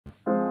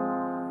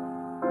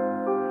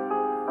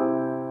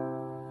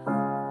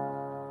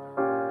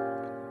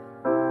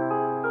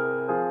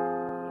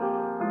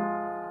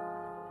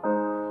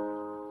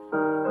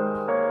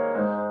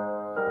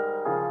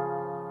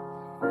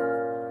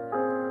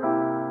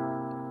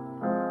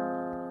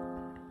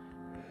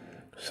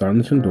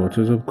Sons and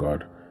Daughters of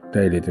God,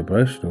 Daily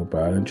Devotional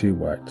by Ellen G.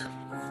 White.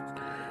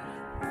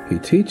 He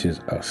teaches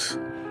us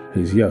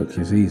his yoke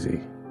is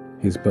easy,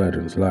 his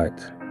burdens light.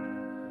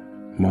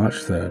 March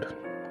 3rd.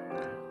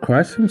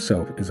 Christ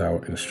himself is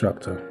our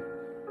instructor.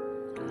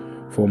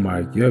 For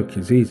my yoke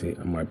is easy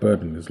and my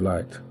burden is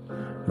light.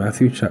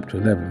 Matthew chapter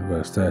 11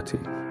 verse 30.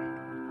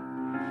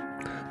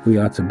 We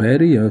are to bear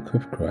the yoke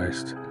of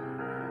Christ,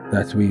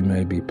 that we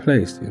may be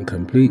placed in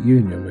complete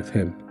union with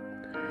him.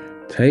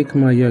 Take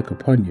my yoke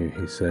upon you,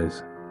 he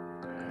says.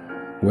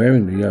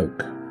 Wearing the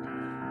yoke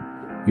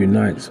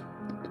unites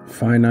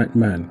finite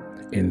man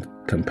in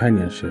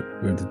companionship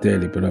with the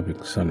dearly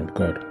beloved Son of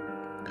God.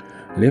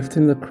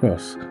 Lifting the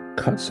cross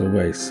cuts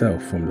away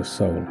self from the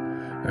soul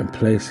and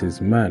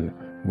places man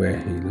where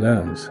he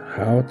learns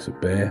how to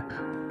bear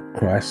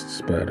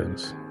Christ's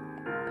burdens.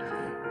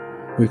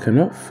 We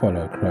cannot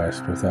follow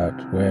Christ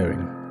without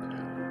wearing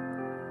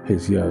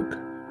his yoke,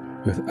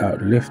 without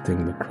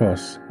lifting the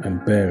cross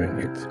and bearing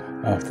it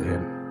after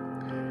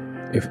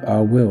him. If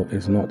our will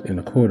is not in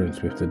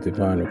accordance with the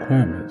divine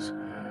requirements,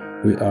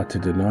 we are to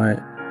deny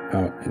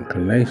our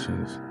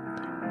inclinations,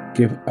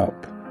 give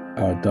up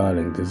our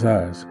darling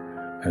desires,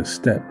 and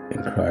step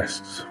in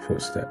Christ's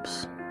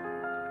footsteps.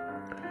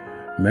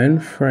 Men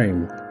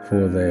frame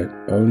for their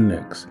own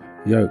necks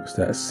yokes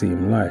that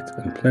seem light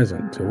and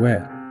pleasant to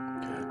wear,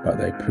 but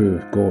they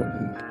prove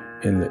galling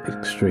in the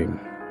extreme.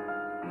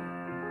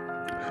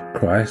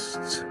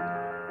 Christ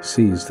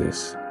sees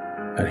this,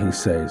 and he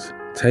says,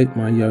 "Take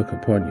my yoke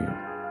upon you."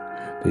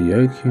 The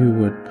yoke you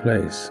would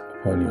place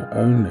upon your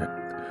own neck,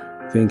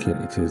 thinking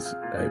it is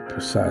a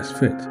precise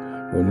fit,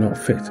 will not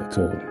fit at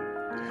all.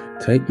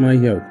 Take my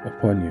yoke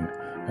upon you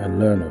and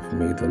learn of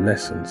me the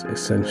lessons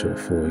essential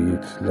for you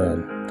to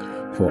learn.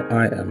 For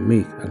I am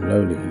meek and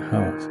lowly in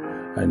heart,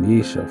 and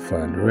ye shall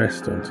find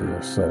rest unto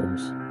your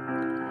souls.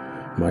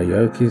 My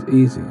yoke is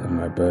easy and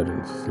my burden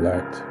is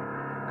light.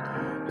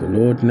 The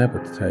Lord never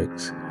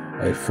takes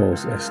a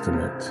false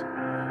estimate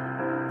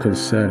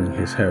concerning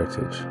his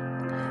heritage.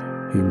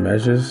 He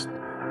measures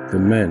the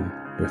men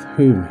with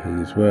whom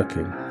he is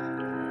working.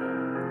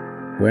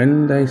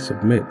 When they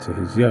submit to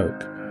his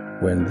yoke,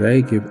 when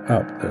they give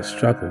up their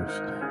struggles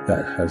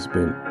that has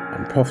been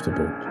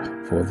unprofitable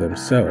for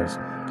themselves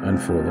and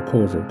for the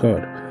cause of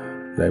God,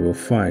 they will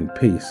find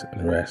peace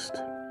and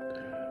rest.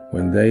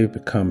 When they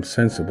become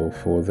sensible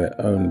for their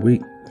own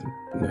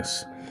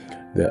weakness,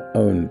 their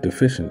own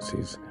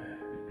deficiencies,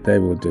 they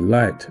will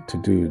delight to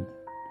do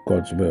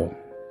God's will.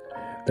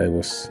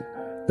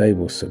 They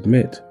will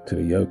submit to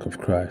the yoke of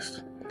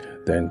Christ.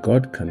 Then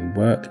God can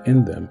work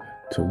in them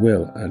to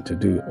will and to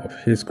do of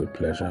his good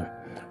pleasure,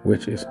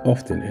 which is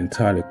often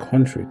entirely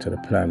contrary to the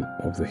plan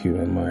of the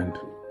human mind.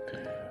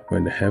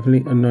 When the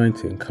heavenly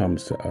anointing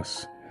comes to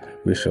us,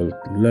 we shall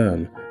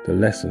learn the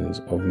lessons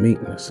of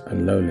meekness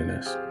and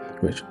lowliness,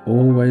 which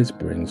always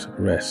brings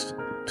rest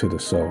to the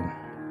soul.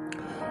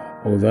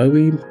 Although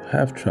we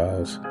have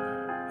trials,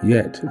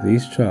 yet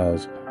these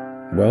trials,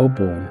 well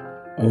borne,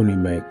 only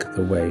make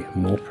the way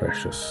more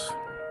precious.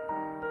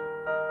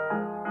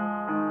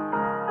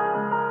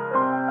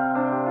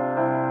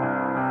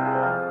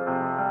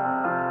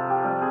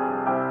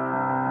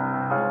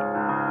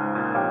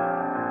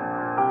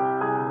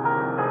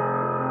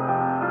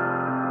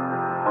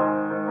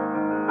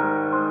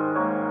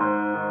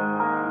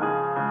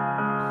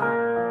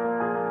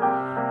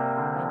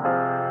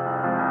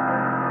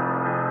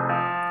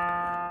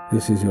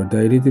 This is your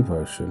daily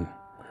devotion.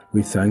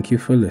 We thank you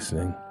for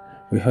listening.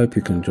 We hope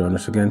you can join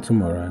us again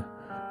tomorrow.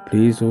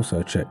 Please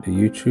also check the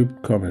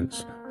YouTube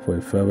comments for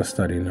further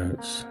study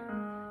notes.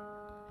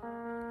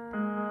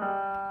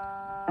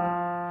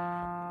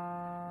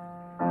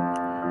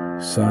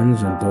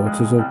 Sons and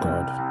Daughters of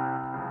God.